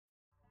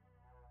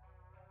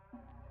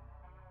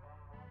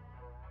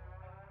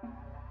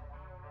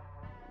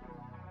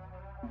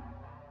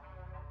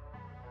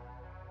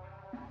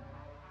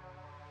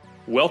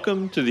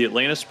Welcome to the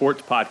Atlanta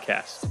Sports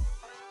Podcast,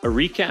 a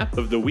recap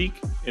of the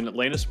week in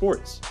Atlanta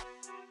sports,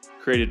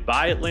 created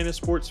by Atlanta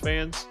sports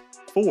fans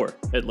for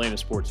Atlanta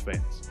sports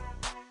fans.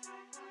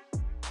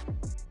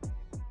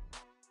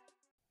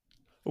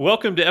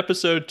 Welcome to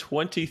episode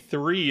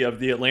 23 of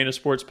the Atlanta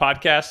Sports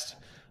Podcast.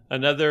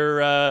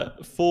 Another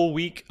full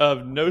week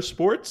of no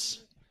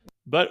sports,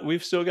 but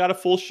we've still got a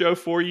full show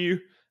for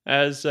you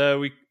as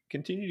we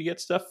continue to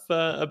get stuff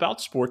about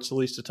sports, at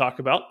least to talk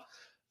about.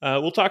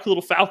 We'll talk a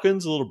little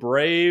Falcons, a little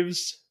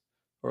Braves,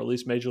 or at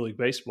least Major League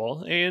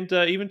Baseball, and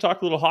even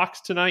talk a little Hawks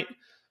tonight.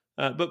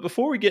 But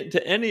before we get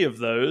into any of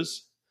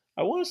those,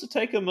 I want us to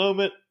take a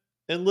moment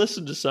and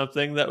listen to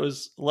something that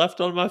was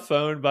left on my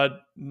phone by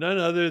none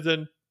other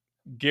than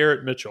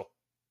Garrett Mitchell.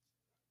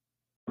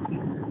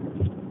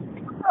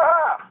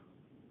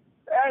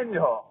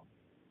 Daniel,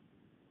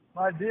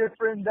 my dear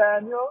friend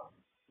Daniel,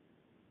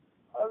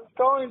 I was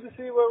calling to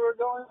see where we're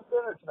going to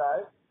dinner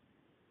tonight.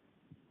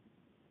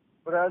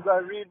 But as I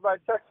read my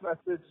text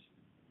message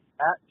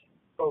at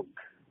Oak,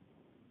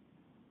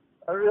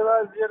 I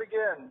realized yet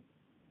again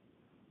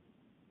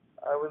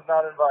I was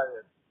not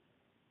invited.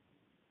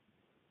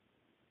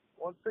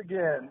 Once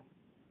again,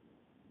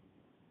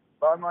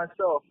 by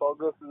myself, I'll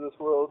go through this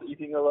world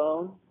eating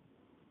alone.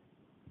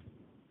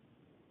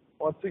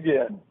 Once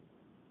again,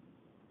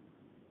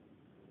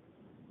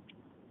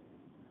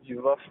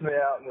 you left me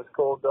out in this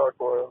cold, dark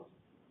world.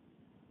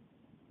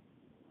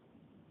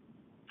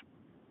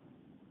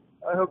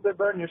 I hope they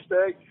burn your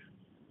steak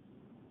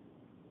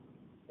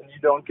and you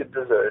don't get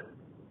dessert.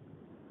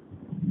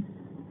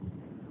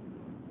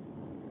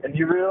 And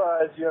you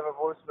realize you have a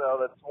voicemail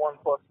that's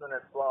 1+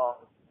 minutes long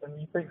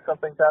and you think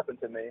something's happened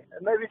to me.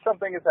 And maybe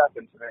something has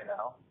happened to me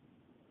now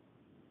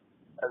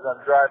as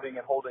I'm driving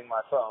and holding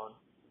my phone,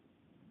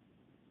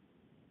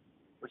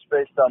 which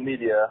based on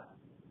media,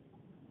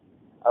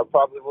 I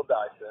probably will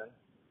die soon.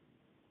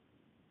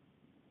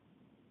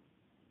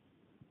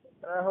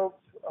 And I hope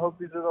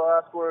these are the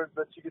last words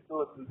that you get to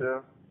listen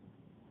to.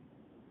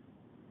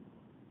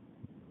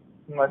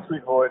 My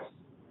sweet voice.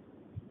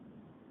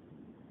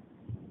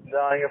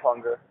 Dying of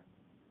hunger.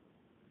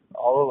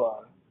 All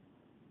alone.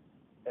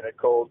 In a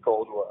cold,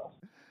 cold world.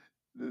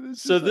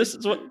 So this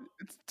is what...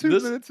 It's 2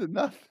 minutes and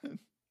nothing.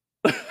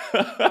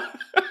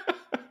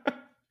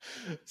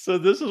 So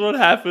this is what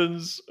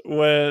happens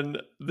when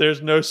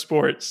there's no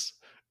sports.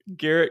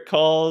 Garrett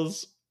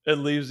calls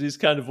and leaves these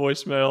kind of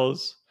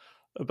voicemails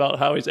about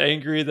how he's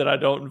angry that I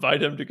don't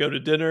invite him to go to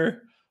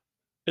dinner,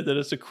 and that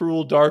it's a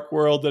cruel, dark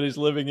world that he's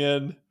living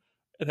in,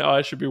 and how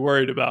I should be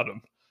worried about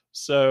him.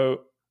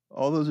 So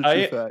all those are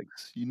true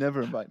facts. You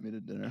never invite me to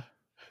dinner.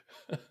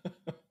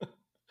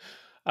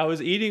 I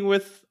was eating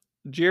with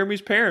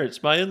Jeremy's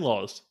parents, my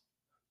in-laws.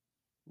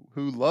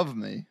 Who love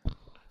me,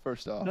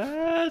 first off.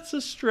 That's a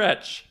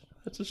stretch.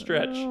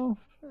 Well,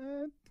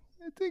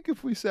 I think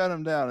if we sat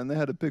them down and they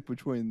had to pick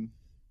between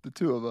the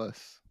two of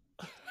us,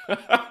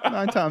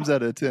 9 times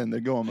out of 10, they're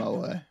going my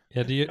way.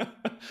 Yeah, do you?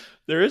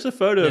 There is a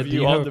photo of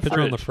you on the picture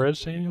fridge. on the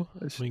fridge, Daniel?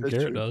 I mean,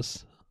 Garrett true.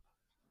 does.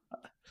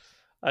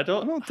 I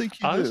don't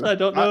think you honestly, do. I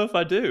don't know if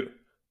I do.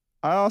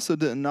 I also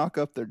didn't knock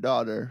up their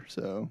daughter,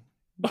 so.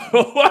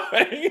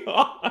 Hang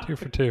on. 2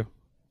 for 2.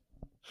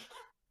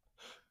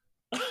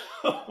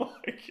 Oh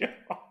my gosh.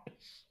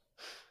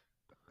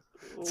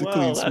 It's a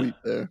clean sweep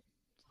there.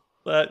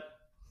 That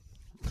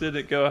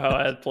didn't go how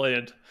I had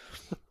planned.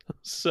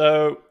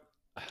 So,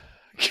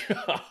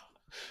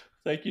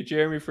 thank you,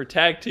 Jeremy, for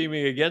tag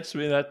teaming against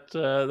me. That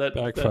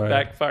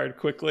backfired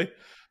quickly.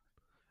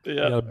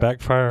 Yeah, got a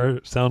backfire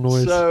sound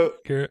noise. So,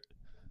 Garrett.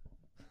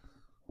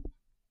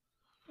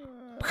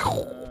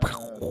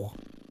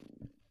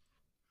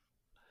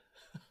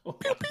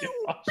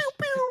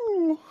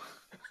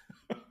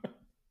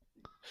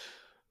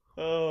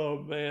 Oh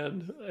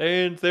man.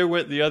 And there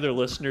went the other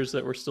listeners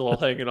that were still all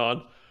hanging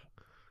on.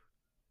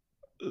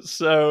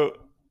 So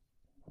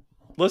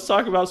let's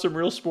talk about some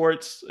real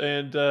sports,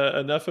 and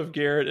enough of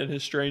Garrett and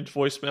his strange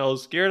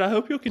voicemails. Garrett, I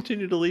hope you'll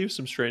continue to leave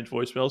some strange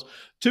voicemails.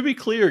 To be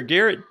clear,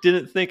 Garrett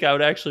didn't think I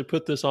would actually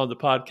put this on the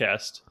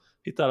podcast.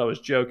 He thought I was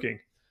joking.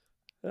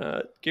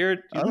 Garrett,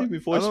 you leave me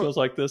voicemails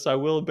like this, I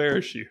will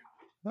embarrass you.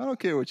 I don't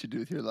care what you do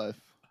with your life.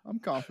 I'm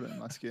confident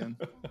in my skin.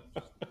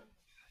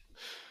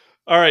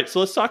 All right, so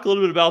let's talk a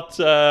little bit about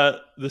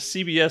the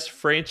CBS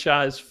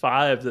Franchise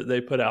 5 that they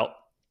put out.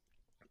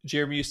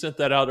 Jeremy, you sent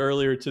that out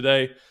earlier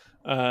today.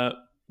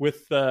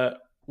 With that,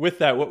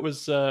 what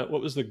was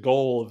the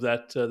goal of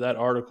that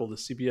article, the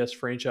CBS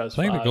Franchise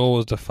 5? I think the goal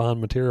was to find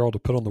material to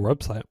put on the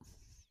website.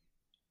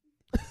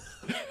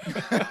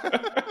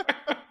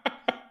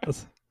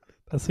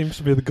 That seems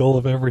to be the goal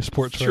of every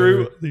sports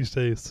writer these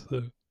days.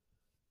 So.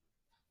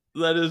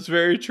 That is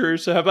very true.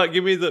 So how about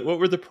give me what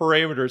were the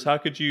parameters?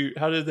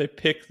 How did they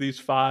pick these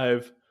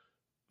five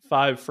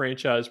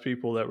franchise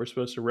people that were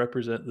supposed to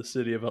represent the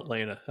city of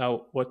Atlanta?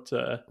 What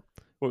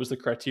was the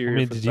criteria? I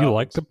mean, did you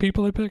like the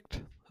people they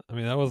picked? I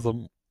mean, I was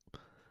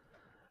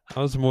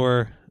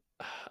more.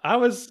 I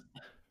was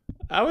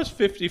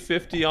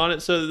 50-50 on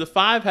it. So the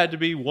 5 had to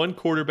be 1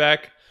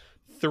 quarterback,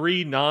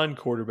 3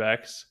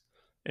 non-quarterbacks,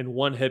 and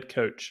one head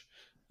coach.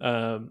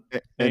 And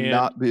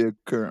not be a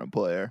current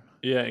player.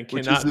 Yeah, and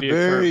cannot be a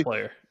current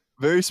player.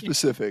 Very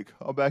specific.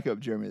 I'll back up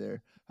Jeremy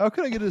there. How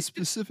can I get as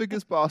specific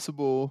as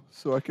possible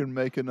so I can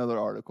make another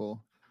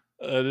article?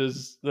 That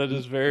is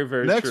very,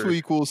 very Next true.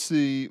 week, we'll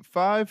see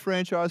 5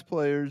 franchise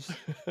players,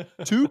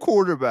 2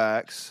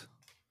 quarterbacks,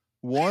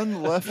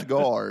 1 left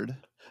guard,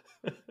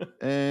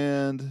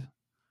 and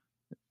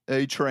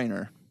a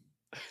trainer.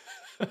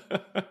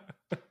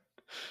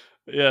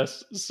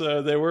 Yes,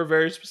 so they were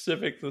very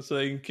specific so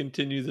they can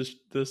continue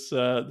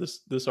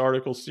this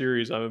article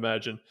series, I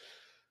imagine.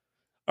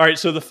 All right,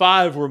 so the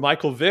 5 were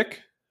Michael Vick,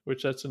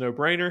 which that's a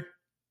no-brainer.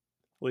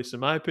 At least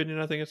in my opinion,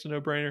 I think it's a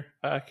no-brainer.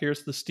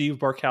 Here's the Steve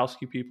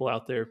Barkowski people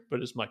out there,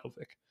 but it's Michael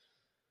Vick.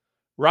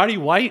 Roddy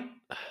White,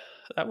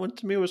 that one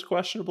to me was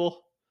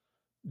questionable.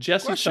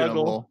 Jesse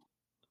Tuggle,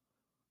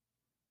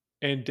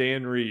 and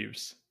Dan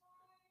Reeves.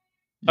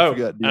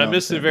 And I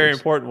missed a very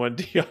important one,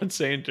 Deion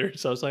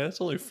Sanders. I was like, that's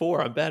only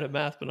 4. I'm bad at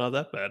math, but not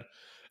that bad.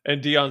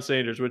 And Deion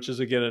Sanders, which is,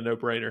 again, a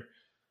no-brainer.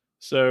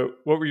 So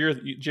what were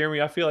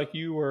Jeremy, I feel like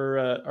you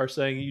are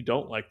saying you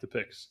don't like the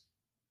picks.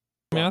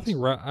 I mean,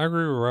 I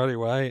agree with Roddy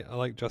White. I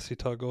like Jesse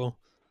Tuggle.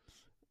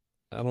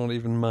 I don't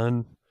even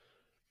mind.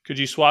 Could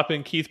you swap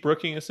in Keith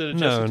Brooking instead of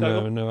Jesse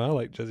Tuggle? No. I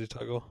like Jesse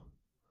Tuggle.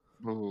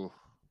 Ooh.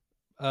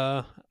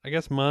 I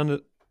guess mine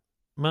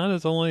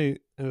is only,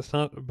 and it's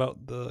not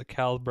about the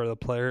caliber of the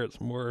player.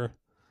 It's more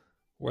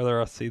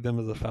whether I see them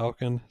as a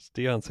Falcon. It's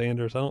Deion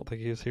Sanders. I don't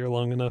think he was here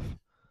long enough.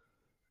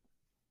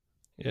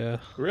 Yeah.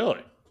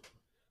 Really?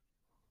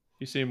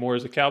 You see him more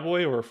as a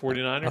Cowboy or a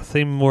 49er? I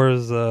see him more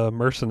as a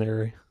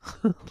mercenary.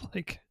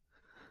 Like,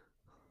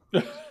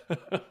 who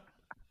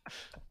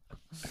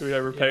would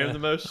ever pay him the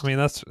most? I mean,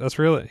 that's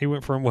really, he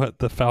went from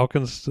the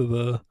Falcons to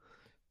the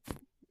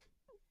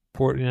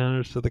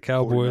 49ers to the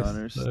Cowboys.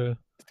 49ers to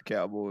the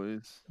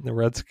Cowboys. The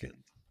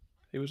Redskins.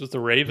 He was with the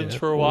Ravens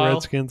for a while. The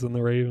Redskins and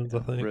the Ravens, I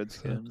think.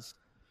 Redskins.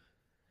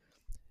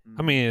 So.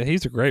 I mean,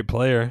 he's a great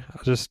player.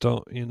 I just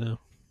don't,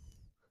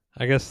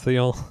 I guess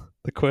the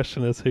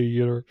question is who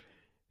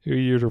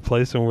you'd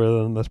replace him with,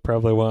 and that's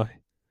probably why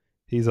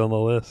he's on the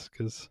list,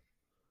 because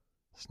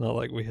it's not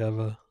like we have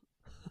a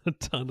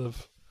ton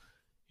of,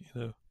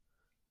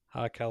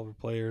 high caliber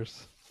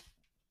players.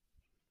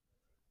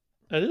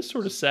 That is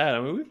sort of sad.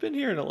 I mean, we've been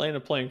here in Atlanta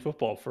playing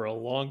football for a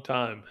long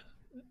time.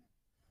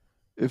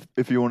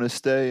 If you want to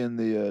stay in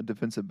the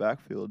defensive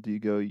backfield, do you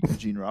go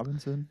Eugene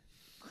Robinson?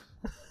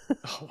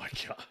 Oh my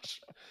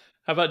gosh!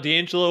 How about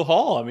D'Angelo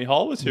Hall? I mean,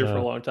 Hall was here for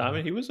a long time,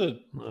 and he was a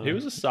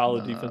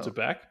solid defensive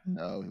back.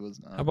 No, he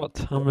was not. How about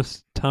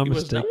Thomas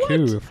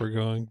Deku if we're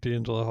going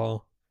D'Angelo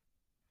Hall?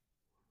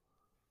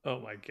 Oh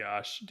my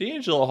gosh,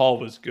 D'Angelo Hall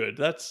was good.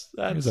 That's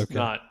okay.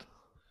 Not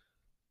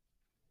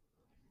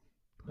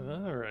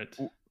all right.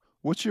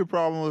 What's your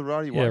problem with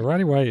Roddy White? Yeah,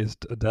 Roddy White is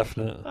a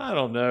definite. I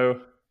don't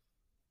know.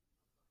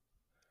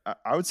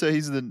 I would say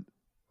he's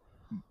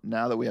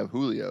now that we have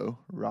Julio,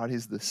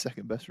 Roddy's the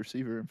second best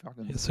receiver in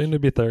Falcons. He's soon to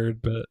be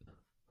third, but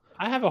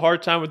I have a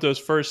hard time with those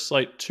first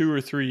 2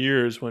 or 3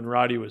 years when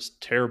Roddy was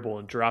terrible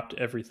and dropped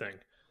everything.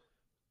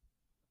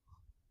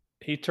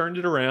 He turned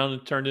it around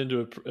and turned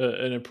into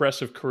an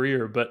impressive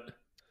career, but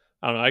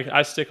I don't know.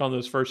 I stick on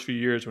those first few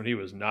years when he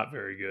was not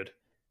very good.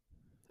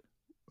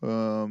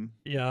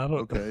 Yeah, I don't.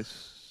 Okay,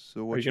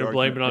 so are you going to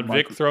blame it on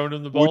Vic throwing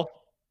him the ball?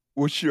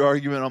 What's your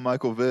argument on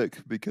Michael Vick?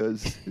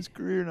 Because his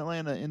career in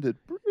Atlanta ended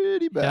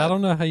pretty bad. Yeah, I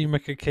don't know how you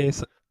make a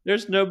case.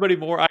 There's nobody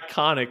more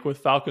iconic with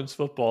Falcons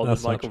football than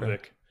Michael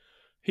Vick.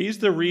 He's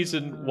the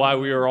reason why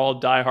we are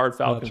all diehard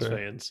Falcons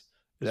fans.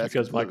 That's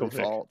because Michael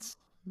Vick. False.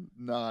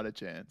 Not a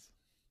chance.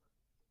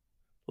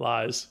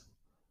 Lies.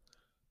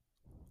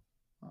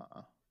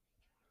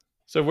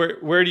 So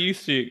where do you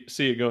see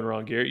it going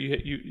wrong, Garrett?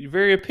 You're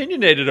very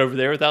opinionated over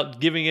there without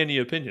giving any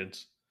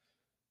opinions.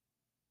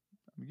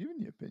 I'm giving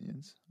you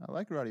opinions. I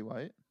like Roddy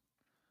White.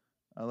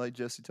 I like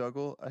Jesse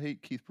Tuggle. I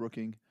hate Keith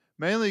Brooking,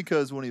 mainly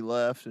because when he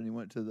left and he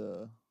went to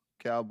the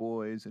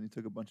Cowboys and he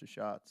took a bunch of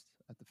shots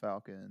at the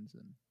Falcons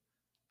and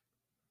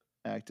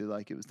acted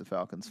like it was the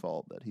Falcons'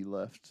 fault that he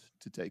left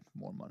to take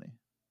more money.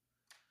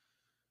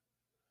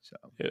 So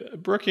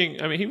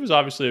Brooking, I mean, he was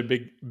obviously a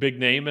big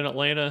name in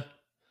Atlanta.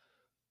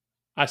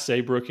 I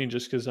say Brooking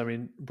just because, I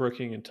mean,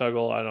 Brooking and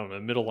Tuggle, I don't know,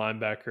 middle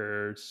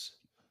linebackers.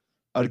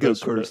 I'd go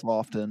Curtis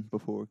Lofton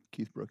before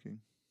Keith Brooking.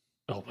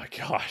 Oh, my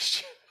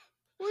gosh.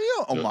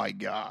 Oh, my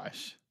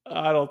gosh.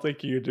 I don't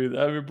think you do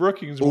that. I mean,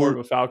 Brooking's more of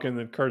a Falcon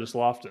than Curtis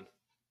Lofton.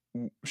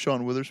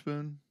 Sean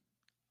Witherspoon?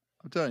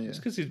 I'm telling you.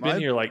 Just because he's been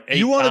here 8 times.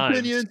 You want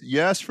opinions?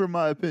 You ask for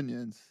my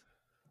opinions.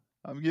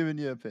 I'm giving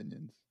you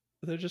opinions.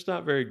 They're just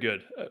not very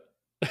good.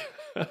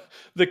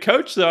 The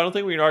coach, though, I don't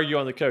think we can argue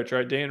on the coach,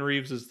 right? Dan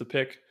Reeves is the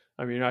pick.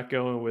 I mean, you're not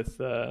going with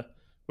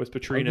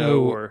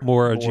Petrino or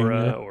Mora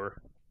Jr.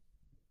 or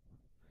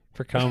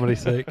for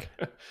comedy's sake.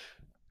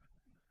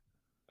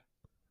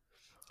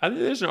 I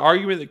think there's an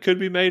argument that could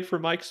be made for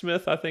Mike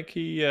Smith. I think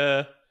he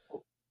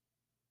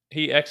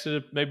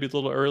exited maybe a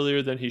little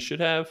earlier than he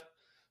should have,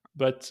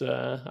 but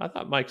I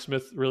thought Mike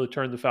Smith really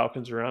turned the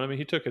Falcons around. I mean,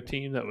 he took a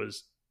team that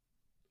was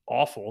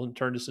awful and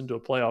turned us into a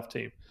playoff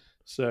team.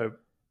 So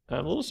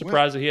I'm a little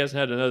surprised that he hasn't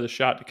had another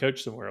shot to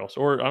coach somewhere else.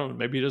 Or I don't know,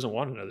 maybe he doesn't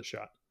want another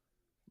shot.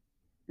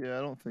 Yeah,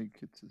 I don't think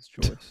it's his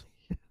choice.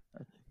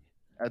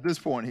 At this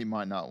point, he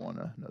might not want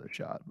another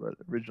shot, but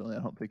originally I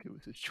don't think it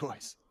was his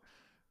choice.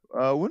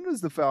 When was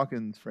the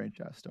Falcons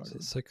franchise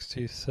started?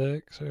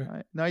 66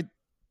 or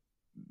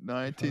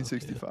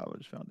 1965. I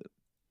just found it.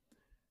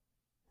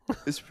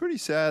 It's pretty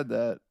sad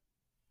that,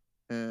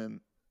 and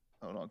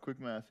hold on, quick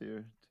math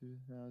here.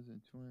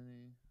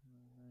 2020,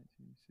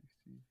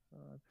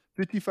 1965,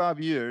 55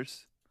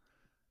 years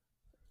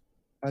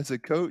as a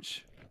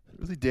coach.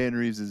 Really, Dan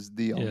Reeves is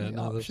the only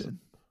option.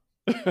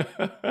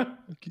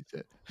 Like you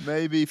said,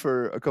 maybe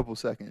for a couple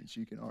seconds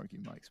you can argue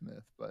Mike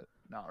Smith, but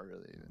not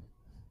really. Even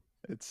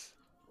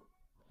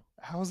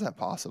how is that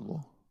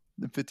possible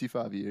in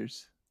 55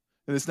 years?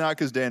 And it's not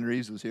because Dan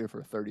Reeves was here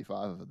for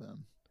 35 of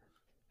them.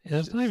 Yeah,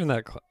 it's not even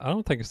that. I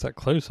don't think it's that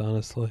close,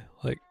 honestly.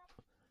 Like,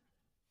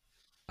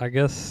 I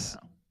guess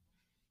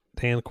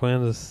Dan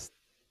Quinn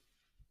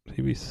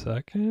he'd be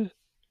second,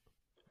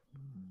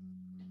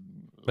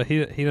 but he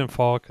didn't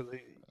fall because he.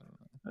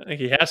 I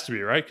think he has to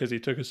be, right? Because he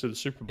took us to the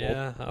Super Bowl.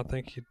 Yeah, I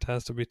think he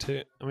has to be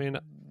too. I mean,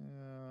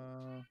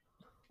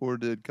 or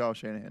did Kyle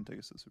Shanahan take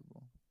us to the Super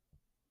Bowl?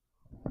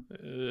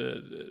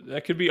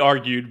 That could be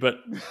argued, but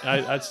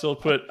I'd still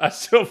put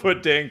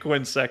Dan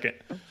Quinn second.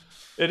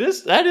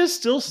 That is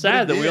still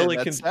sad that we only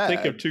can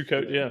think of two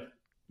coaches. Yeah,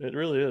 it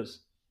really is.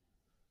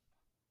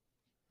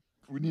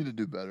 We need to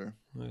do better.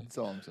 That's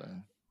all I'm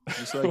saying.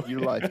 Just like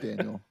your life,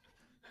 Daniel.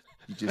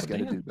 You just got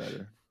to do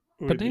better.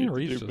 But Dan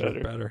Reeves was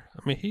better. I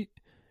mean,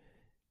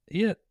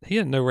 he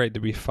had no right to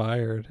be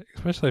fired,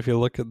 especially if you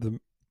look at the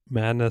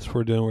madness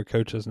we're doing with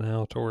coaches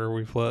now, to where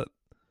we've let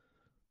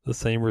the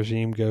same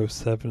regime go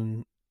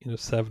 7-9,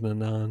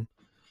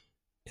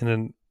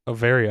 in a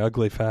very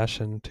ugly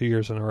fashion 2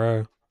 years in a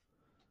row.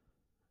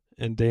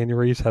 And Danny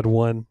Reeves had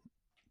one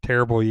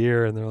terrible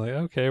year, and they're like,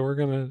 okay, we're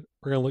gonna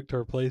look to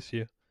replace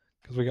you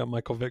because we got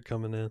Michael Vick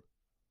coming in.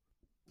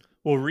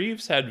 Well,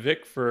 Reeves had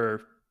Vick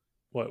for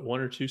what, 1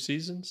 or 2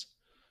 seasons,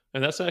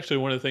 and that's actually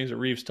one of the things that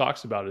Reeves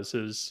talks about is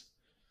his.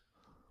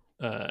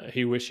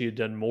 He wished he had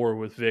done more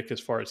with Vick as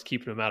far as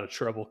keeping him out of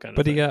trouble, kind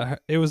of. But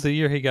it was the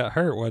year he got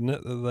hurt, wasn't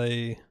it?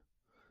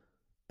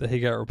 That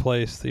he got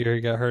replaced. The year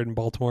he got hurt in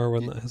Baltimore,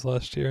 wasn't it his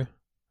last year?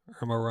 Or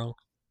am I wrong?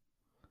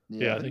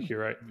 Yeah, I think you're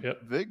right.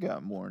 Yep. Vick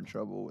got more in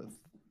trouble with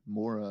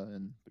Mora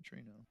and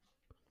Petrino.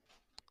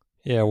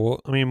 Yeah, well,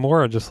 I mean,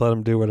 Mora just let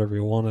him do whatever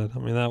he wanted. I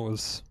mean,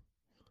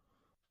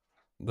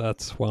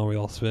 that's why we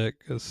lost Vick,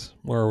 because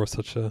Mora was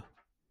such a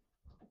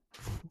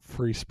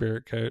free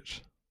spirit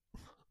coach.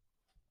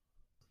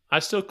 I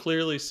still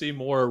clearly see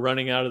Mora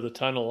running out of the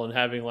tunnel and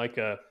having like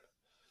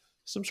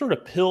some sort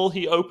of pill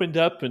he opened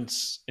up and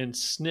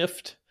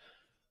sniffed.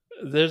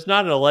 There's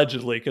not an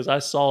allegedly, because I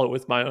saw it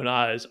with my own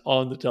eyes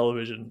on the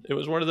television. It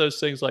was one of those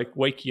things like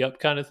wake you up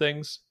kind of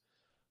things.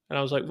 And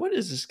I was like, what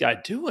is this guy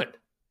doing?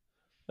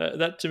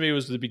 That to me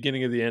was the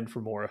beginning of the end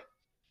for Mora.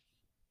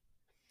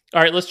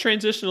 All right, let's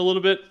transition a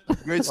little bit.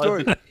 Great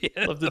story.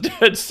 Of the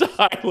dead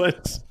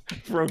silence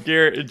from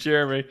Garrett and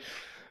Jeremy.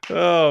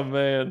 Oh,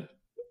 man.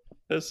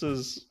 This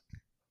is...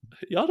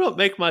 Y'all don't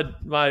make my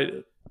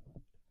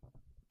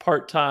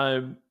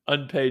part-time,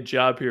 unpaid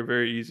job here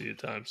very easy at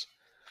times.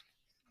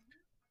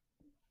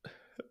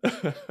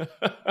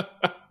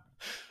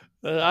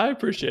 I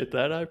appreciate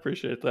that. All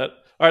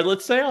right,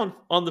 let's stay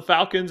on the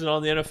Falcons and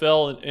on the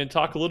NFL and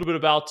talk a little bit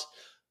about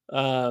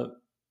the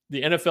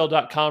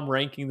NFL.com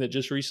ranking that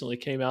just recently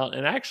came out.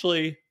 And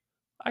actually,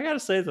 I got to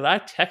say that I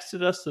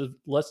texted us to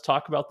let's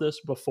talk about this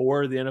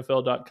before the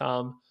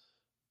NFL.com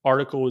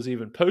article was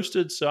even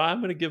posted. So I'm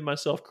going to give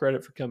myself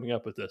credit for coming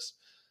up with this.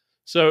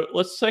 So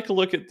let's take a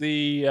look at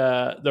the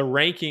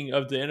ranking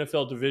of the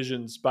NFL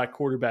divisions by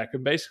quarterback,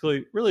 and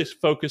basically really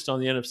focused on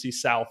the NFC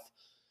South,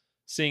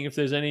 seeing if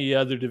there's any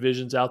other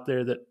divisions out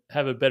there that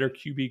have a better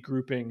QB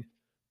grouping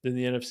than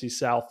the NFC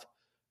South,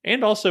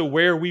 and also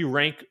where we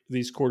rank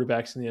these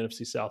quarterbacks in the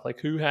NFC South, like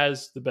who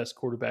has the best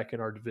quarterback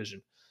in our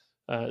division.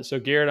 So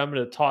Garrett, I'm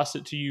going to toss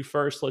it to you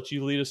first, let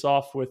you lead us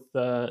off with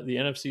the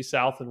NFC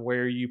South and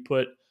where you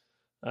put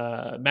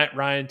Matt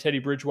Ryan, Teddy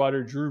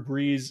Bridgewater, Drew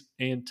Brees,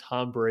 and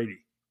Tom Brady.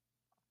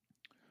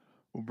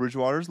 Well,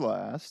 Bridgewater's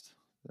last.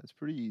 That's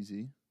pretty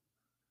easy.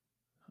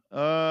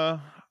 I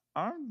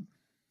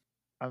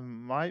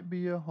might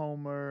be a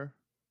homer.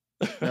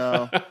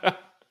 No, I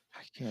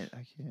can't.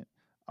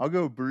 I'll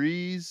go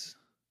Brees,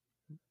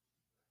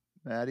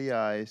 Matty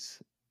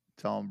Ice,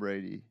 Tom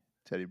Brady,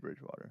 Teddy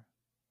Bridgewater.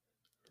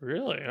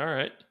 Really? All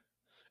right.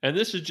 And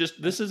this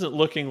isn't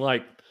looking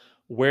like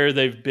where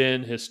they've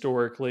been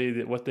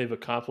historically, what they've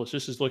accomplished.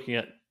 This is looking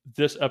at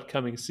this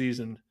upcoming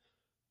season.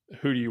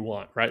 Who do you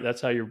want, right?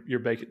 That's how you're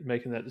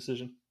making that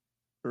decision.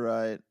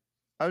 Right.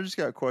 I've just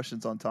got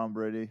questions on Tom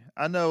Brady.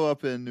 I know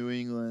up in New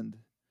England,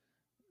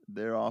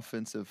 their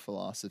offensive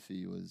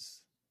philosophy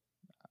was,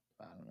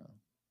 I don't know,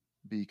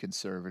 be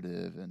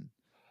conservative, and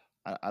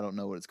I don't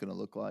know what it's going to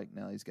look like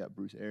now. He's got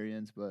Bruce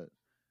Arians, but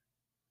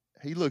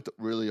he looked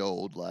really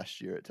old last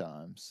year at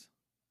times.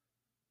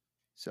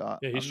 So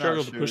Yeah, he I'm not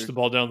struggled to push sure. the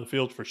ball down the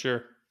field for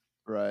sure.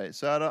 Right.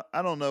 So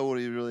I don't know what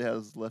he really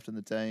has left in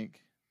the tank.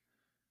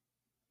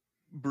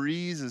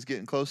 Breeze is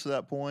getting close to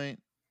that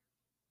point,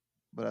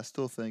 but I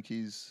still think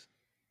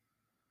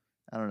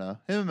I don't know.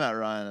 Him and Matt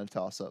Ryan a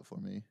toss up for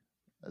me.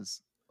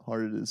 As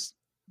hard as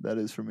that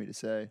is for me to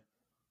say.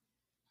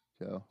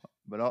 So,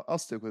 but I'll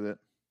stick with it.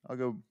 I'll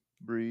go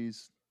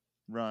Breeze,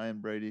 Ryan,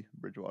 Brady,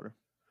 Bridgewater.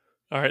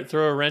 All right,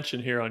 throw a wrench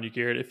in here on you,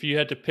 Garrett. If you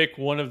had to pick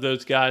one of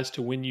those guys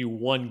to win you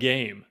one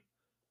game,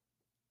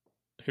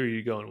 who are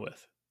you going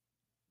with?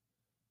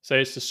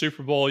 Say it's the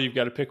Super Bowl. You've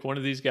got to pick one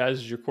of these guys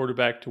as your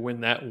quarterback to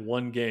win that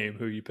one game.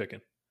 Who are you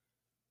picking?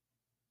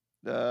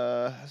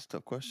 That's a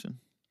tough question.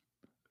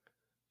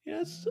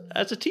 Yeah,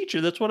 as a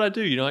teacher, that's what I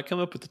do. You know, I come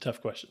up with the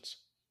tough questions.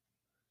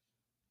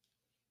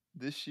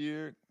 This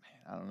year,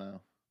 I don't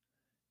know.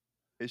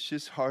 It's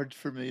just hard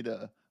for me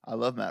to. I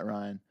love Matt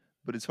Ryan,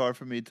 but it's hard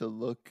for me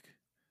to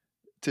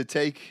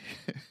take.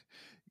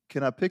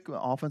 Can I pick an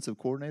offensive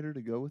coordinator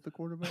to go with the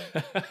quarterback?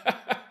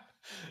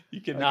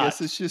 You cannot. I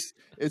guess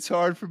it's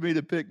hard for me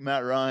to pick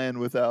Matt Ryan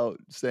without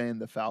saying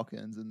the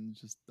Falcons and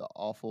just the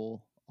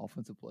awful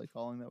offensive play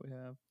calling that we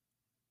have.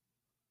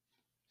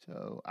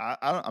 So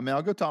I mean,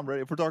 I'll go Tom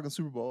Brady. If we're talking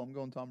Super Bowl, I'm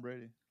going Tom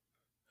Brady.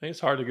 I think it's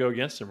hard to go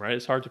against him, right?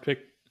 It's hard to pick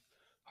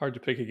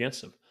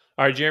against him.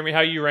 All right, Jeremy, how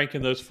are you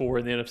ranking those four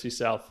in the NFC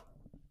South?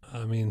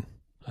 I mean,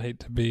 I hate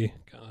to be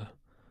kind of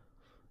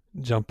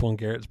jump on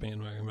Garrett's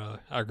bandwagon,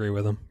 but I agree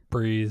with him.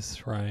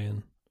 Breeze,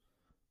 Ryan,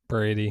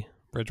 Brady,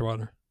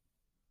 Bridgewater.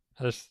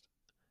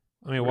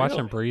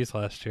 Watching Breeze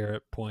last year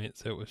at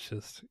points, it was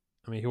just,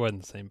 he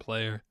wasn't the same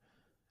player.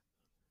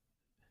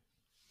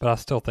 But I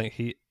still think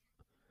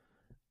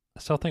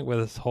with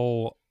his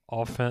whole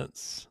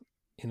offense,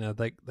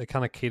 they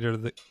kind of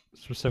cater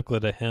specifically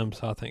to him,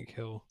 so I think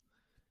he'll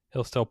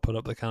still put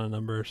up the kind of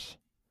numbers.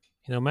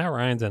 Matt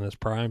Ryan's in his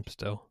prime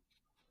still.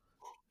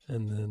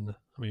 And then,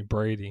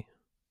 Brady.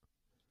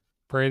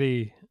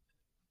 Brady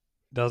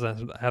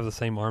doesn't have the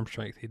same arm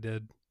strength he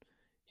did,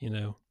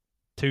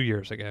 2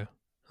 years ago.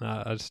 And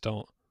I just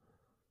don't.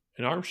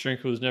 And arm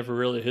strength was never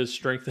really his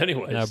strength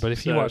anyways. No, but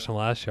if you watched him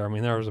last year,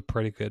 there was a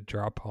pretty good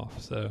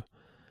drop-off. So,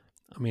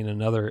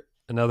 another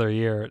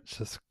year, it's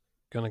just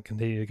going to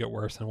continue to get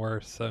worse and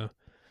worse. So,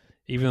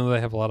 even though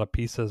they have a lot of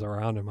pieces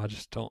around him, I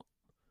just don't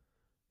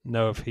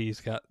know if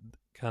he's got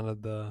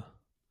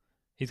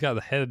he's got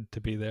the head to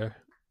be there.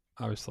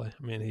 Obviously,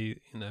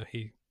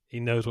 he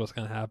knows what's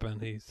going to happen.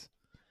 He's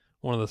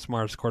one of the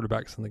smartest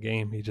quarterbacks in the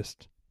game. He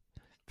just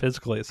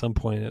physically at some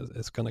point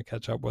it's going to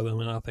catch up with him,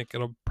 and I think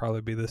it'll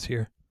probably be this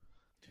year.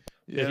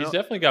 Yeah, he's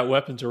definitely got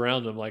weapons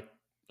around him, like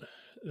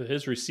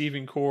his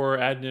receiving core,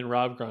 adding in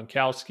Rob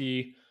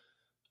Gronkowski.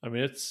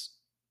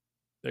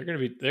 They're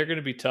going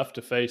to be tough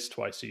to face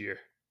twice a year.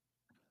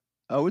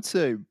 I would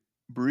say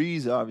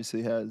Breeze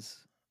obviously has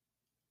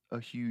a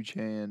huge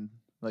hand,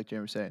 like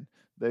Jeremy was saying.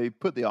 They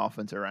put the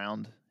offense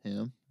around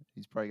him.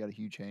 He's probably got a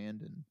huge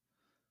hand in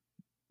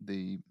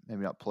the,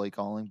 maybe not play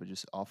calling, but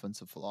just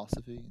offensive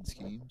philosophy and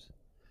schemes.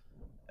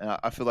 And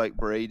I feel like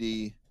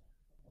Brady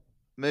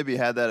maybe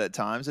had that at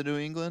times in New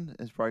England.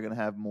 Is probably going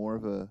to have more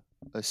of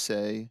a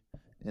say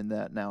in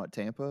that now at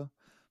Tampa.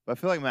 But I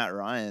feel like Matt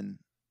Ryan,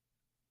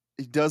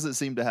 he doesn't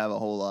seem to have a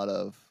whole lot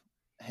of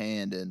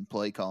hand in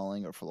play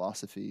calling or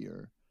philosophy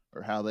or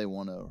how they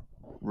want to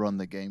run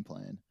the game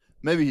plan.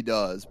 Maybe he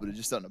does, but it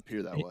just doesn't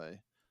appear that way.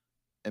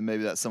 And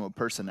maybe that's some of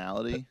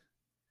personality.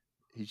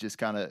 He's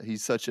just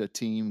he's such a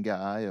team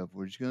guy of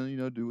we're just going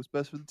to, do what's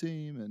best for the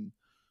team and,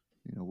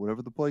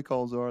 whatever the play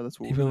calls are, that's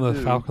what we're going to do.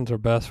 Even the Falcons are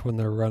best when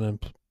they're running,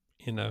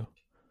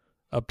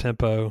 up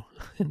tempo,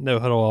 no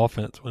huddle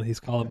offense when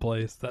he's calling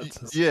plays.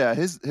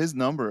 His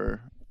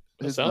number.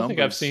 I don't think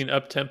I've seen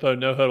up tempo,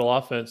 no huddle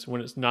offense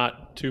when it's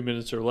not 2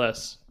 minutes or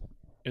less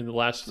in the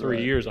last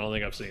 3 years. I don't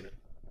think I've seen it.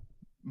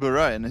 But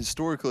right, and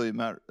historically,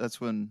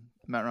 that's when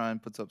Matt Ryan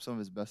puts up some of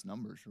his best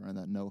numbers, around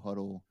that no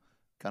huddle,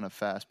 kind of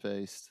fast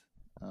paced,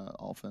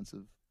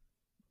 offensive.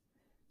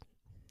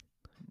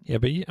 Yeah,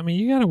 but you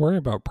got to worry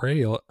about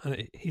Brady.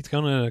 He's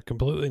going to a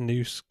completely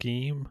new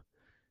scheme.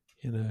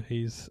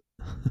 He's.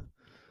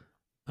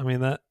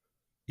 That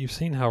you've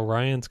seen how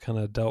Ryan's kind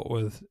of dealt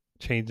with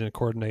changing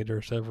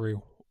coordinators every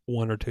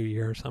 1 or 2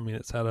 years.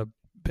 It's had a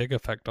big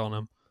effect on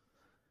him.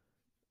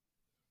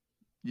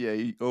 Yeah,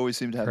 you always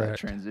seem to have that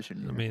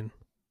transition year.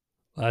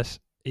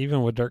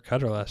 Even with Dirk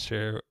Cutter last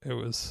year, it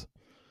was,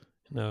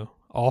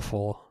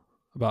 awful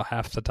about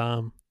half the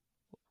time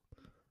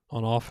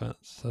on offense.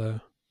 So,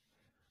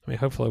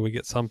 hopefully we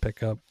get some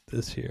pickup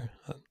this year.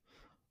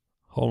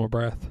 Hold my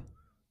breath.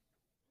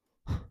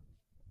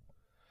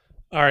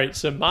 All right,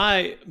 so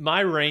my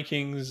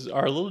rankings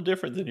are a little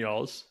different than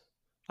y'all's.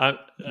 I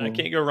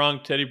can't go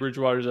wrong. Teddy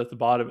Bridgewater's at the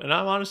bottom, and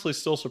I'm honestly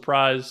still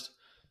surprised.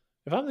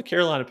 If I'm the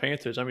Carolina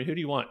Panthers, who do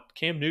you want,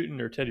 Cam Newton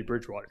or Teddy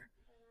Bridgewater?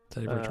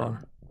 Teddy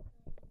Bridgewater.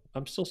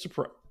 I'm still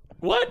surprised.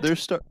 What? They're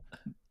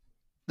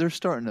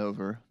starting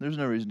over. There's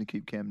no reason to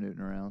keep Cam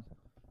Newton around.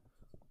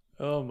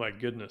 Oh my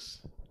goodness!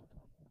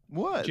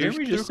 What?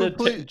 Jeremy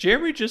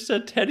just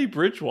said Teddy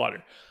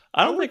Bridgewater.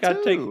 I don't think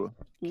I'd take.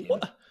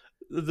 What?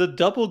 the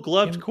double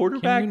gloved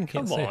quarterback. Newton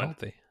can't Come stay on.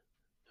 healthy.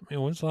 I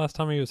mean, when's the last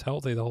time he was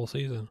healthy the whole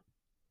season?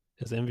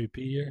 His MVP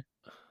year?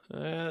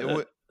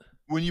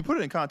 When you put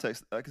it in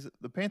context, like I said,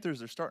 the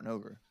Panthers are starting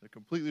over. They're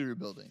completely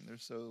rebuilding.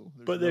 There's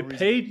but no they reason to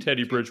paid keep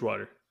Teddy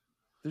Bridgewater.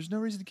 There's no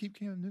reason to keep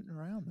Cam Newton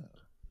around, though.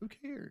 Who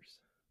cares?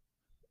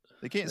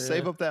 They can't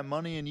save up that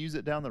money and use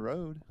it down the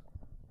road.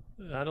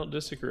 I don't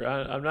disagree.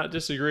 I'm not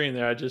disagreeing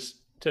there.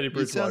 Teddy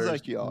Bridgewater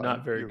like is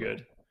not very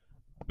good.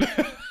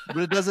 But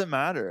it doesn't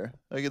matter.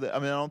 Like, I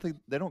mean, I don't think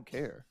they don't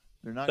care.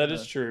 They're not. That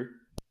is true.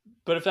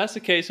 But if that's the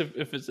case,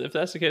 if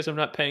that's the case, I'm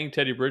not paying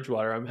Teddy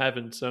Bridgewater. I'm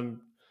having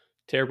some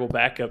terrible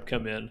backup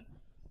come in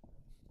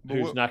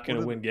who's not going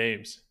to win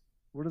games.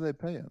 What do they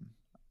pay him?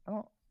 I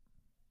don't.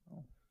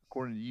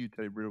 According to you,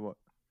 Teddy Bridgewater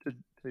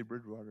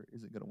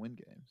isn't going to win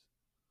games.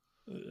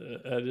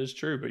 That is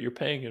true, but you're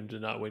paying him to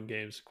not win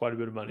games. Quite a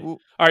bit of money. All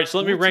right, so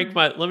let me rank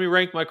my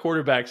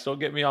quarterbacks. Don't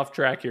get me off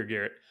track here,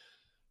 Garrett.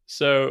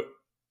 So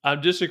I'm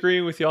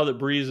disagreeing with y'all that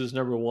Breeze is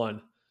number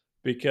one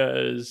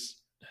because,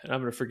 and I'm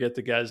going to forget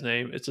the guy's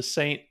name. It's a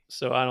Saint,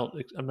 so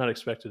I'm not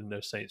expected to know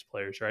Saints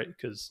players, right?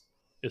 Because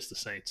it's the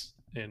Saints,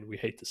 and we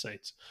hate the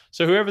Saints.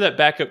 So whoever that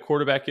backup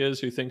quarterback is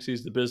who thinks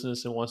he's the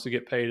business and wants to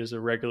get paid as a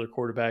regular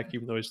quarterback,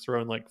 even though he's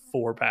thrown like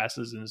 4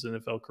 passes in his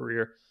NFL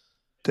career.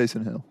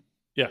 Taysom Hill.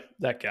 Yeah,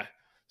 that guy.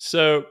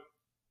 So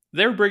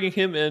they're bringing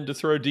him in to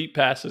throw deep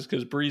passes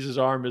because Breeze's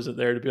arm isn't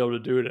there to be able to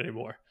do it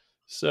anymore.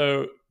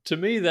 So to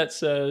me, that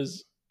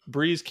says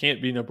Breeze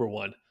can't be number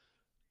one.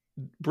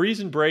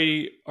 Breeze and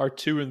Brady are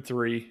 2 and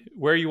 3.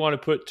 Where you want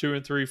to put 2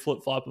 and 3,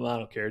 flip-flop them, I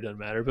don't care. It doesn't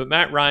matter. But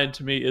Matt Ryan,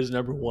 to me, is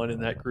number one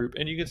in that group.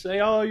 And you can say,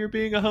 oh, you're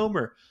being a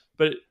homer.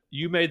 But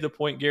you made the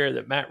point, Garrett,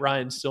 that Matt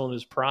Ryan's still in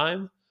his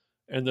prime,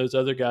 and those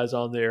other guys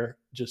on there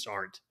just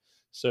aren't.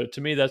 So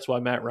to me, that's why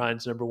Matt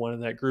Ryan's number one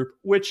in that group,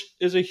 which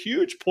is a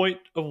huge point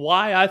of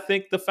why I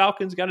think the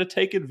Falcons got to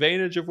take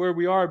advantage of where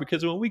we are.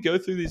 Because when we go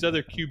through these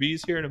other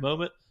QBs here in a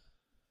moment,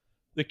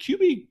 the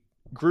QB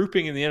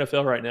grouping in the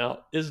NFL right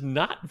now is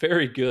not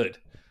very good.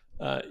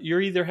 You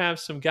either have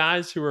some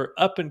guys who are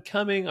up and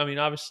coming. I mean,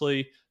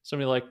 obviously,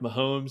 somebody like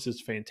Mahomes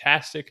is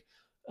fantastic.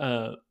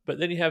 But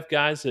then you have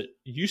guys that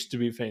used to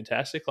be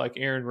fantastic, like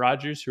Aaron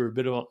Rodgers, who are a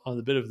bit on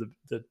the bit of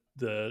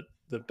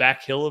the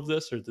back hill of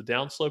this or the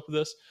downslope of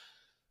this.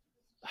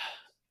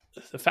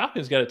 The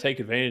Falcons got to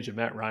take advantage of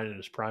Matt Ryan in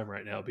his prime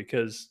right now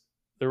because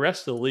the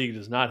rest of the league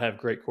does not have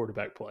great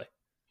quarterback play.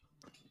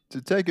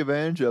 To take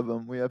advantage of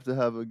him, we have to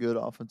have a good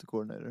offensive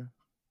coordinator.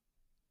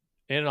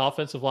 And an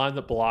offensive line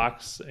that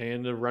blocks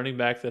and a running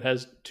back that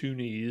has 2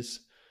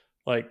 knees.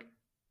 Like,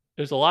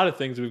 there's a lot of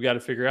things we've got to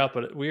figure out,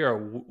 but we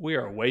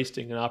are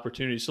wasting an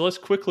opportunity. So let's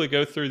quickly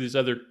go through these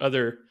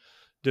other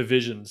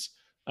divisions.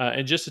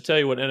 And just to tell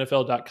you what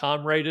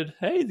NFL.com rated,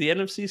 hey, the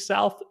NFC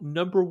South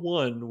number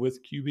 1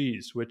 with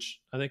QBs, which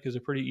I think is a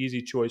pretty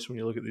easy choice when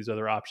you look at these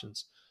other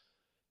options.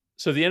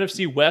 So the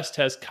NFC West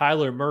has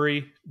Kyler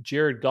Murray,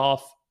 Jared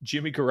Goff,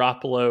 Jimmy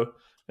Garoppolo,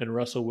 and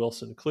Russell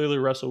Wilson. Clearly,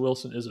 Russell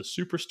Wilson is a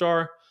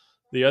superstar.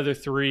 The other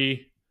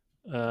 3,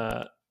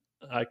 they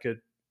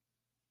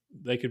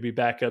could be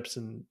backups,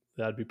 and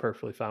I'd be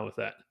perfectly fine with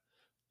that.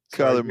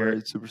 Kyler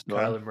Murray, superstar.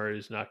 Kyler Murray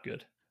is not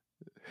good.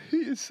 He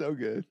is so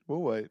good.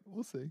 We'll wait.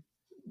 We'll see.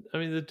 I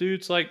mean, the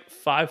dude's like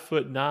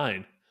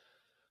 5'9",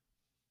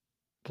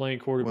 playing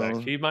quarterback.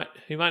 Well, he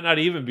might not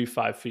even be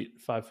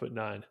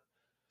 5'9".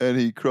 And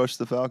he crushed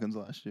the Falcons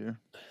last year.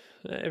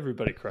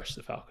 Everybody crushed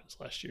the Falcons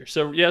last year.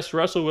 So yes,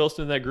 Russell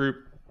Wilson in that group,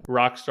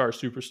 rock star,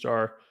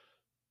 superstar,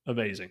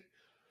 amazing.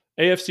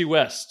 AFC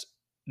West,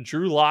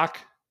 Drew Lock,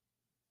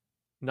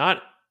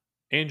 not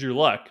Andrew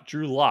Luck,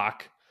 Drew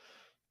Lock.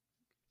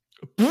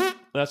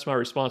 That's my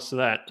response to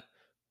that.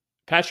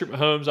 Patrick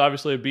Mahomes,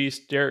 obviously a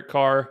beast. Derek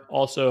Carr,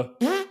 also.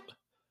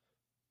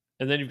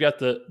 And then you've got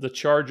the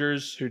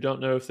Chargers, who don't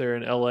know if they're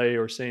in LA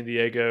or San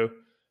Diego.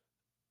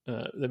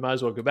 They might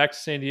as well go back to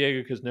San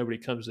Diego because nobody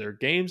comes to their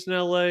games in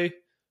LA.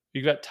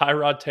 You've got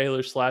Tyrod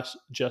Taylor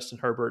 / Justin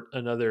Herbert,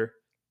 another.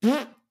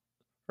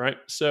 Right?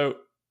 So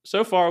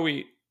far,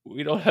 we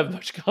don't have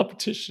much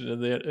competition in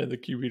the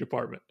QB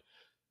department.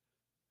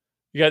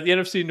 You got the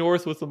NFC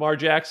North with Lamar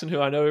Jackson,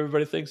 who I know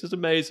everybody thinks is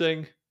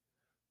amazing.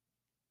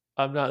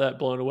 I'm not that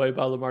blown away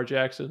by Lamar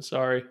Jackson.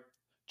 Sorry.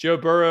 Joe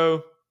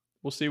Burrow,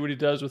 we'll see what he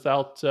does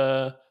without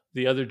the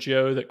other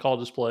Joe that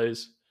called his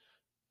plays.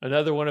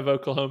 Another one of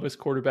Oklahoma's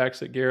quarterbacks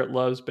that Garrett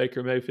loves,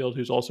 Baker Mayfield,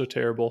 who's also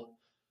terrible.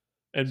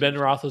 And Ben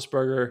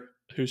Roethlisberger,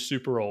 who's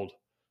super old.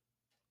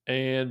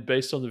 And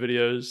based on the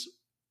videos,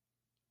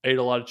 ate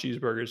a lot of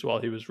cheeseburgers while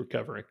he was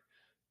recovering.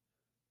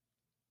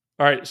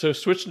 All right, so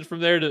switching from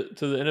there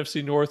to the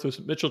NFC North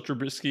with Mitchell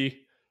Trubisky,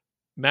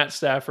 Matt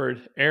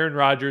Stafford, Aaron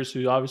Rodgers,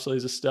 who obviously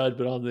is a stud,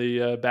 but on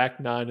the back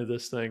 9 of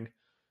this thing,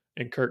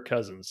 and Kirk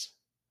Cousins.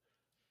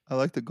 I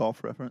like the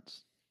golf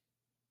reference.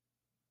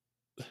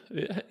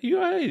 You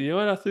know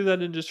what? I threw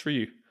that in just for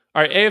you.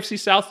 All right, AFC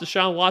South,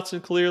 Deshaun Watson,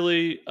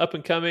 clearly up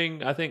and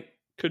coming. I think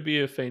could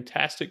be a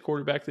fantastic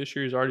quarterback this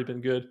year. He's already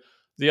been good.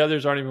 The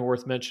others aren't even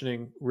worth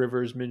mentioning.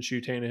 Rivers,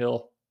 Minshew,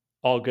 Tannehill,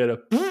 all good.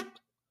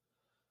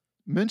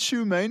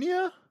 Minshew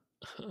mania?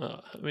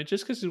 I mean,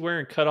 just because he's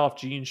wearing cut-off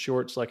jean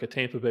shorts like a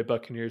Tampa Bay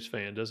Buccaneers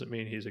fan doesn't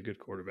mean he's a good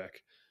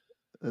quarterback.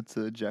 That's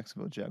a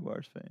Jacksonville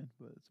Jaguars fan,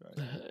 but it's all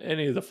right.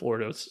 Any of the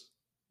Florida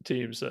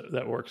teams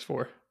that works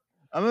for.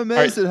 I'm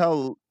amazed at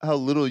how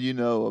little you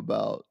know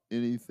about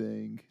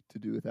anything to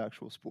do with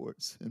actual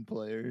sports and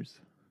players.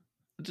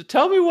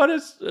 Tell me what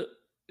is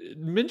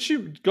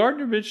Minshew?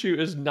 Gardner Minshew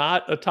is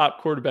not a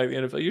top quarterback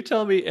in the NFL. You're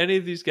telling me any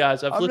of these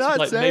guys? I'm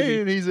not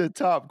saying he's a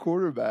top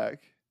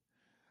quarterback.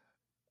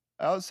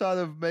 Outside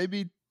of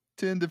maybe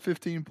 10 to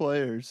 15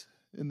 players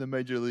in the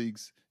major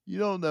leagues, you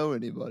don't know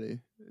anybody.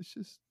 It's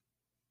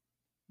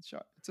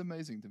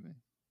amazing to me.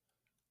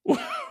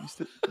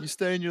 You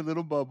stay in your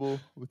little bubble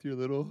with your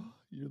little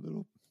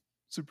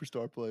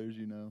superstar players,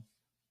 you know.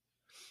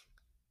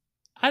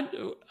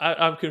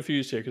 I'm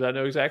confused here because I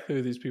know exactly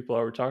who these people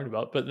are we're talking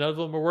about, but none of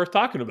them are worth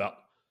talking about.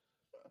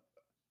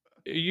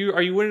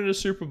 Are you winning a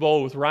Super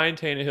Bowl with Ryan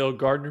Tannehill,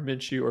 Gardner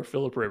Minshew, or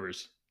Phillip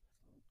Rivers?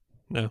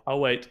 No. I'll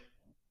wait.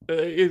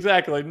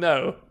 Exactly,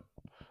 no.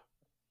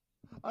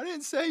 I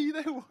didn't say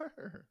they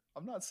were.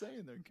 I'm not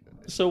saying they're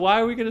good. So why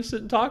are we going to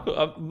sit and talk?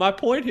 My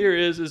point here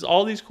is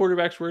all these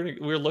quarterbacks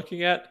we're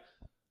looking at.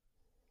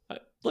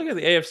 Look at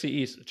the AFC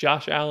East.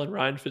 Josh Allen,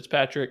 Ryan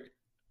Fitzpatrick.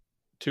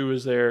 Tua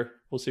is there.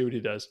 We'll see what he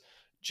does.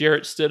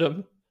 Jarrett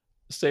Stidham,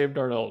 Sam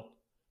Darnold.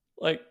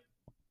 Like,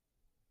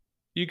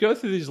 you go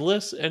through these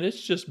lists and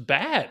it's just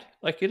bad.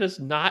 Like, it is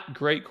not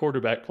great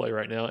quarterback play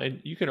right now.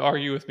 And you can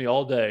argue with me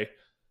all day,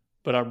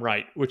 but I'm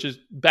right. Which is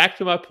back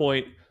to my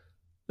point.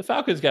 The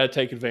Falcons got to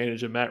take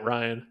advantage of Matt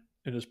Ryan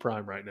in his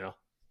prime right now.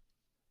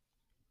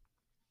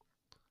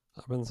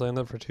 I've been saying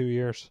that for 2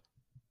 years.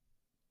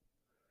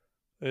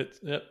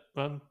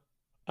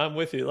 I'm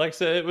with you. Like I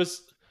said, it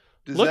was.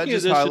 Does that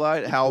just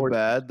highlight how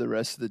bad the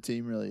rest of the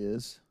team really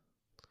is?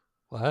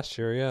 Last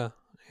year, yeah,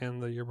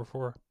 and the year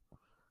before.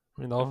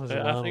 I mean, the offensive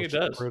line I think was it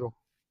does. brutal.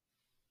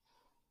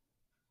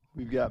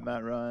 We've got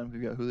Matt Ryan.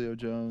 We've got Julio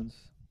Jones.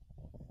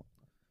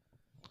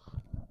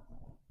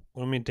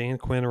 Well, I mean, Dan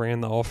Quinn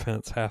ran the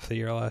offense half the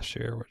year last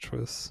year, which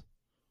was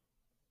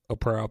a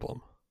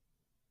problem.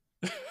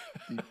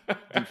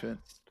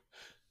 Defense.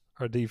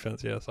 Our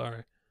defense, yeah,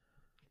 sorry.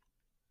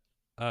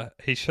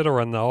 He should have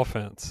run the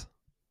offense.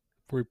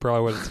 We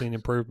probably would have seen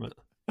improvement.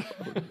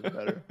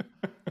 Better.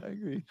 I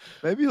agree.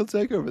 Maybe he'll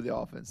take over the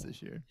offense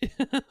this year.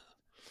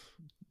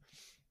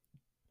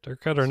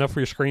 Dirk Cutter, enough for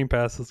your screen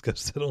passes. Go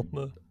sit on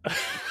the.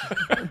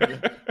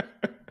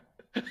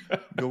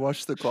 Go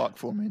watch the clock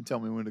for me and tell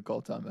me when to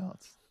call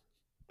timeouts.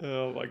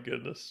 Oh, my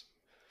goodness.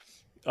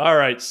 All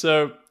right,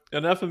 so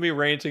enough of me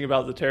ranting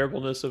about the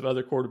terribleness of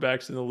other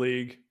quarterbacks in the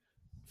league.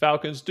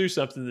 Falcons, do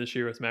something this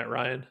year with Matt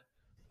Ryan.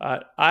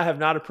 I have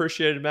not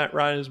appreciated Matt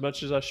Ryan as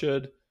much as I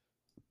should.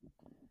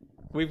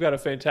 We've got a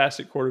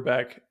fantastic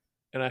quarterback,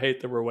 and I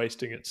hate that we're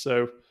wasting it.